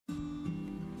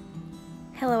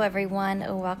Hello everyone,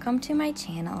 welcome to my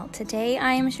channel. Today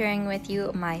I am sharing with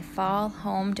you my fall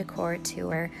home decor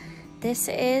tour. This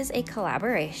is a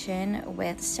collaboration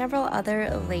with several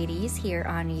other ladies here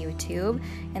on YouTube,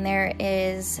 and there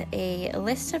is a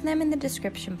list of them in the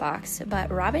description box,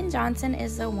 but Robin Johnson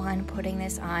is the one putting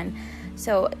this on.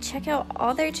 So check out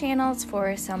all their channels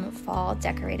for some fall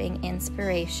decorating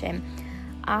inspiration.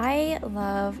 I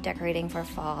love decorating for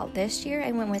fall. This year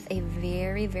I went with a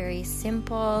very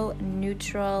simple,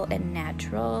 neutral, and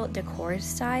natural decor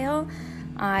style.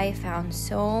 I found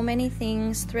so many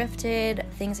things thrifted,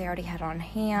 things I already had on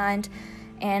hand,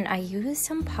 and I used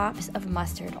some pops of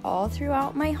mustard all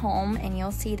throughout my home, and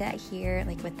you'll see that here,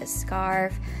 like with the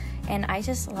scarf, and I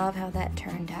just love how that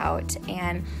turned out.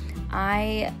 And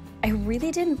I really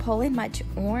didn't pull in much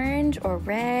orange or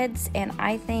reds, and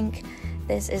I think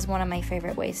this is one of my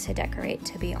favorite ways to decorate,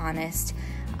 to be honest.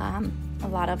 A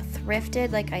lot of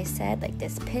thrifted, like I said, like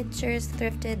this picture's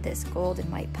thrifted, this gold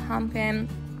and white pumpkin,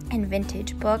 and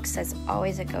vintage books. That's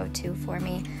always a go-to for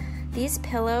me. These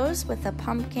pillows with the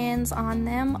pumpkins on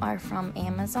them are from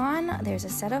Amazon. There's a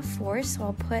set of 4, so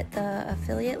I'll put the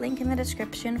affiliate link in the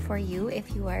description for you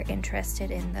if you are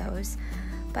interested in those.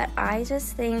 But I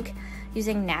just think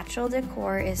using natural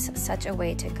decor is such a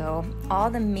way to go. All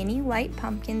the mini white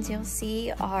pumpkins you'll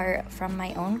see are from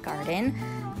my own garden.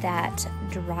 That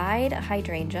dried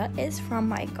hydrangea is from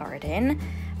my garden.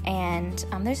 And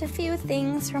there's a few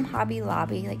things from Hobby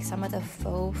Lobby, like some of the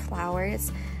faux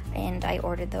flowers, and I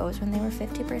ordered those when they were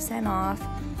 50% off.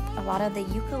 A lot of the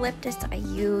eucalyptus I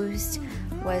used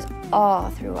was all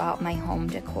throughout my home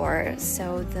decor,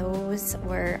 so those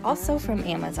were also from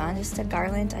Amazon, just a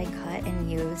garland I cut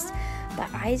and used. But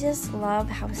I just love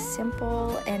how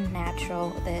simple and natural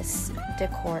this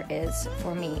decor is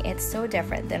for me. It's so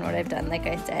different than what I've done, like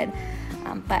I said.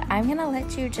 But I'm gonna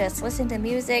let you just listen to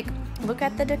music, look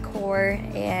at the decor,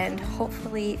 and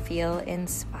hopefully feel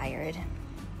inspired.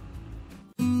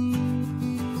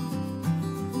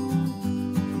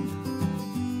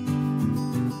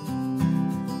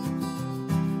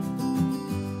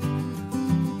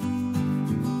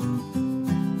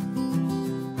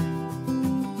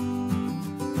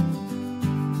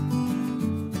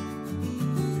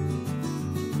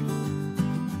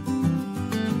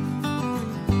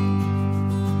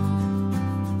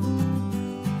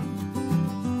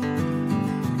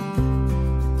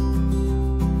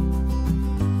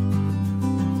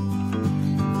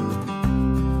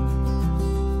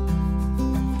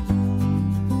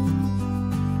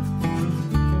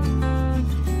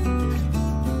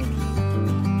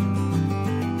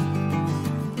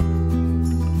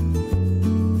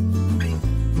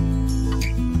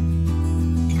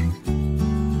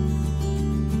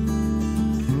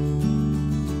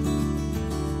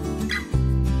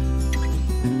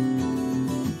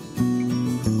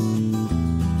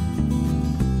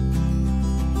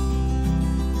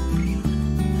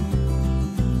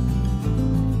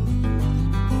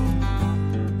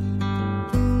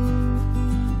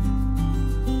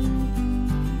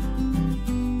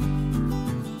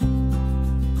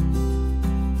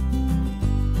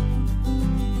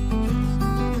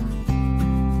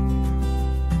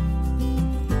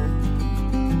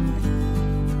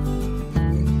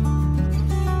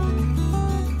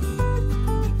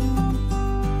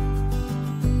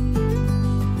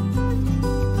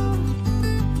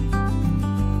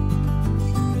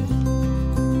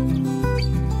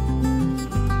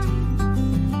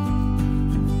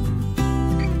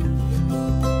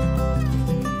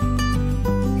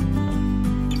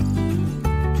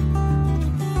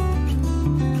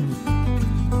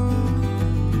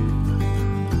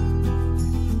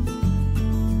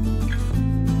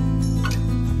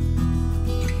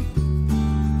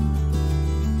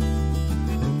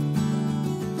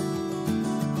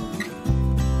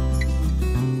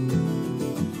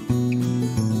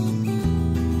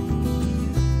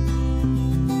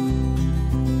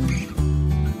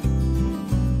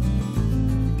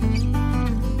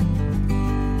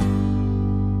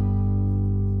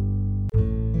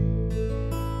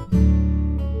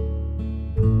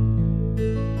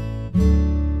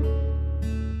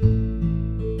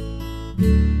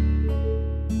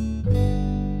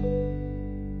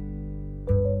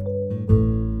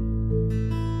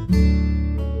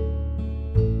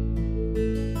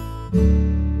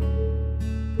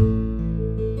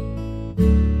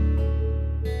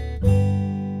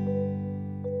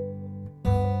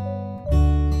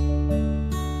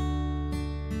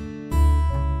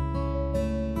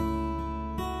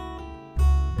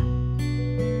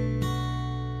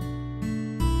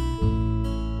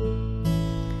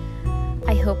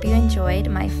 hope you enjoyed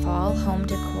my fall home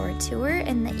decor tour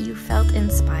and that you felt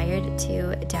inspired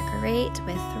to decorate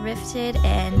with thrifted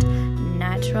and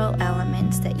natural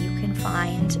elements that you can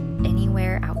find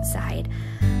anywhere outside.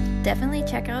 Definitely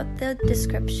check out the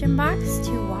description box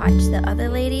to watch the other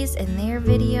ladies and their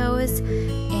videos,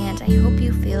 and I hope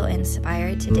you feel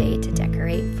inspired today to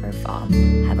decorate for fall.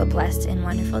 Have a blessed and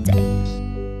wonderful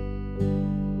day.